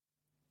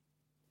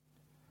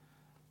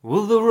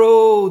Well, the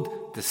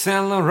road to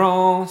Saint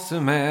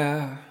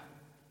Laurent-sur-Mer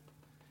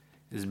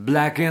is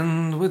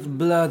blackened with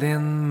blood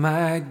in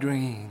my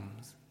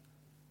dreams,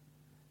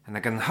 and I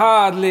can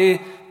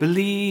hardly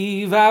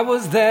believe I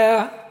was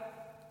there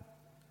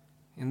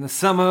in the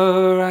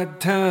summer I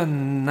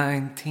turned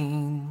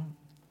 19.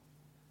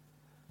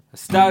 I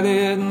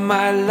started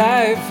my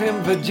life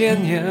in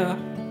Virginia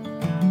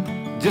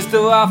just to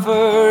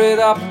offer it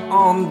up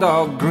on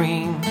Dog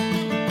Green.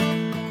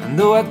 And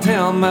though I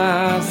tell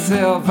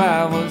myself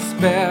I was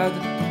spared,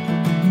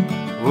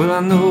 well, I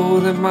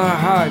know that my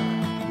heart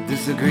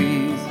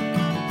disagrees.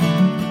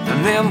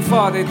 And them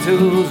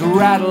 42s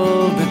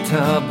rattled the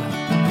tub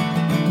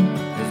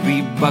as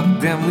we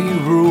bucked and we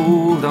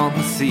ruled on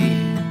the sea.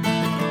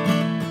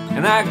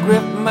 And I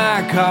gripped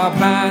my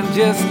carbine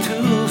just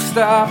to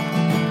stop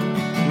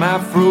my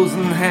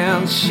frozen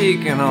hands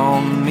shaking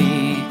on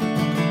me.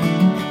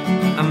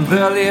 And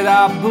barely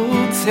our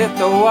boots hit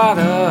the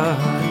water,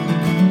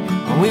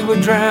 we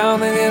were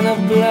drowning in a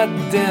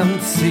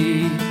blood-dimmed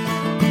sea.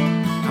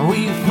 And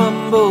we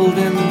fumbled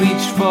and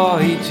reached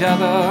for each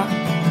other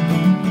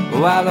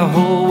while the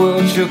whole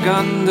world shook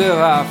under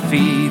our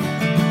feet.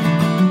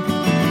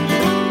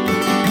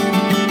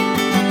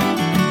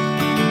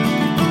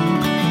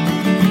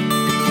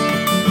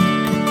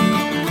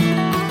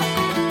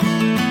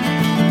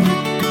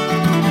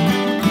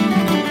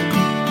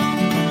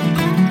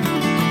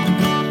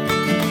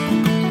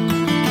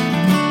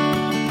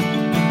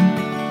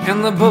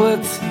 And the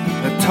bullets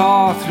that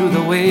tore through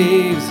the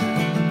waves,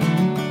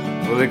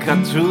 well, they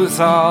cut through us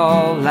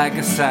all like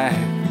a scythe.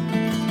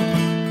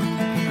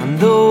 And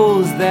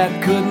those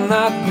that could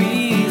not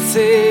be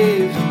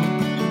saved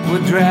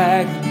were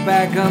dragged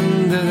back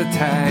under the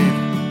tide.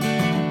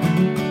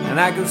 And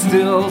I can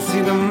still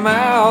see the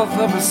mouth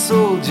of a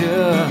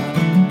soldier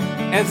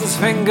as his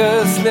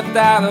fingers slipped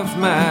out of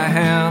my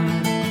hand,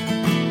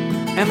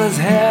 and his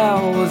hair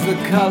was the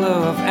color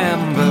of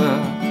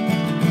amber,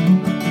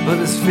 but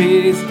his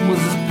face was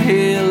as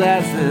pale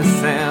as the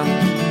sand.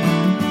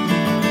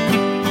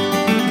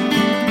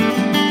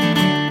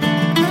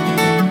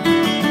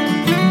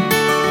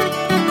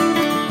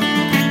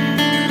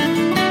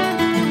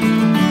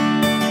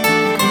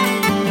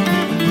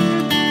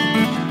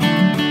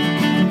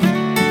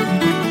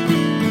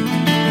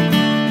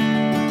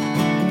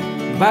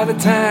 By the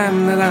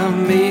time that I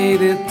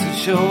made it to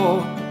shore,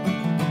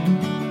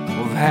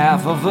 with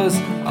half of us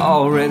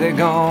already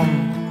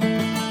gone,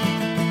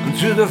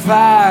 through the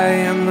fire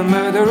and the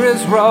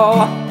murderous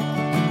roar,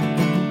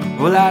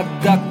 well, I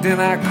ducked and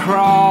I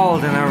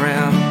crawled and I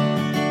ran,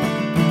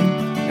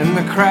 and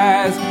the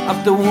cries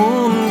of the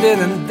wounded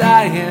and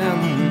dying,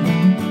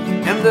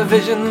 and the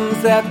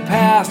visions that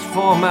passed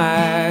for my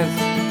eyes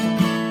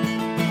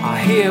are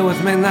here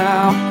with me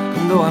now.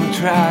 And though I'm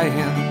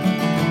trying,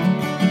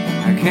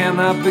 I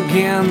cannot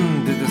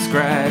begin to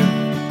describe.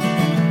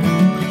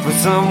 For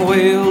some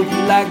wailed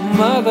like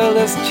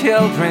motherless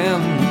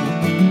children,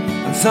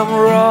 some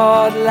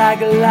roared like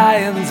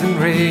lions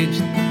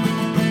enraged,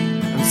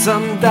 and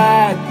some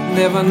died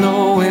never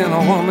knowing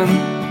a woman,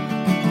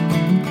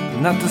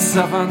 not to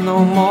suffer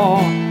no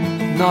more,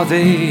 not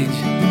age.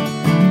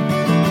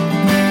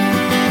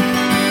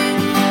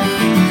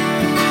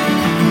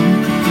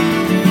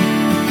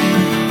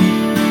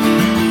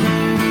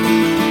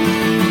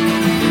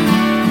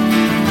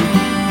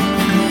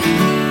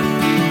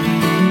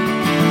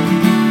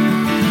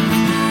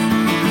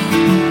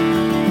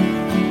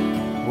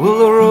 Well,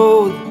 the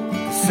road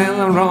to Saint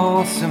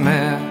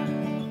Laurent-sur-Mer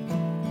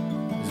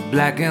is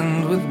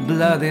blackened with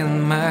blood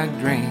in my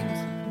dreams,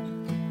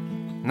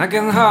 and I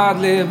can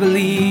hardly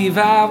believe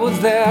I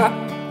was there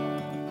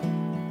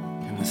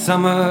in the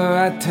summer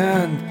I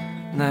turned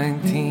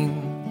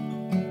 19.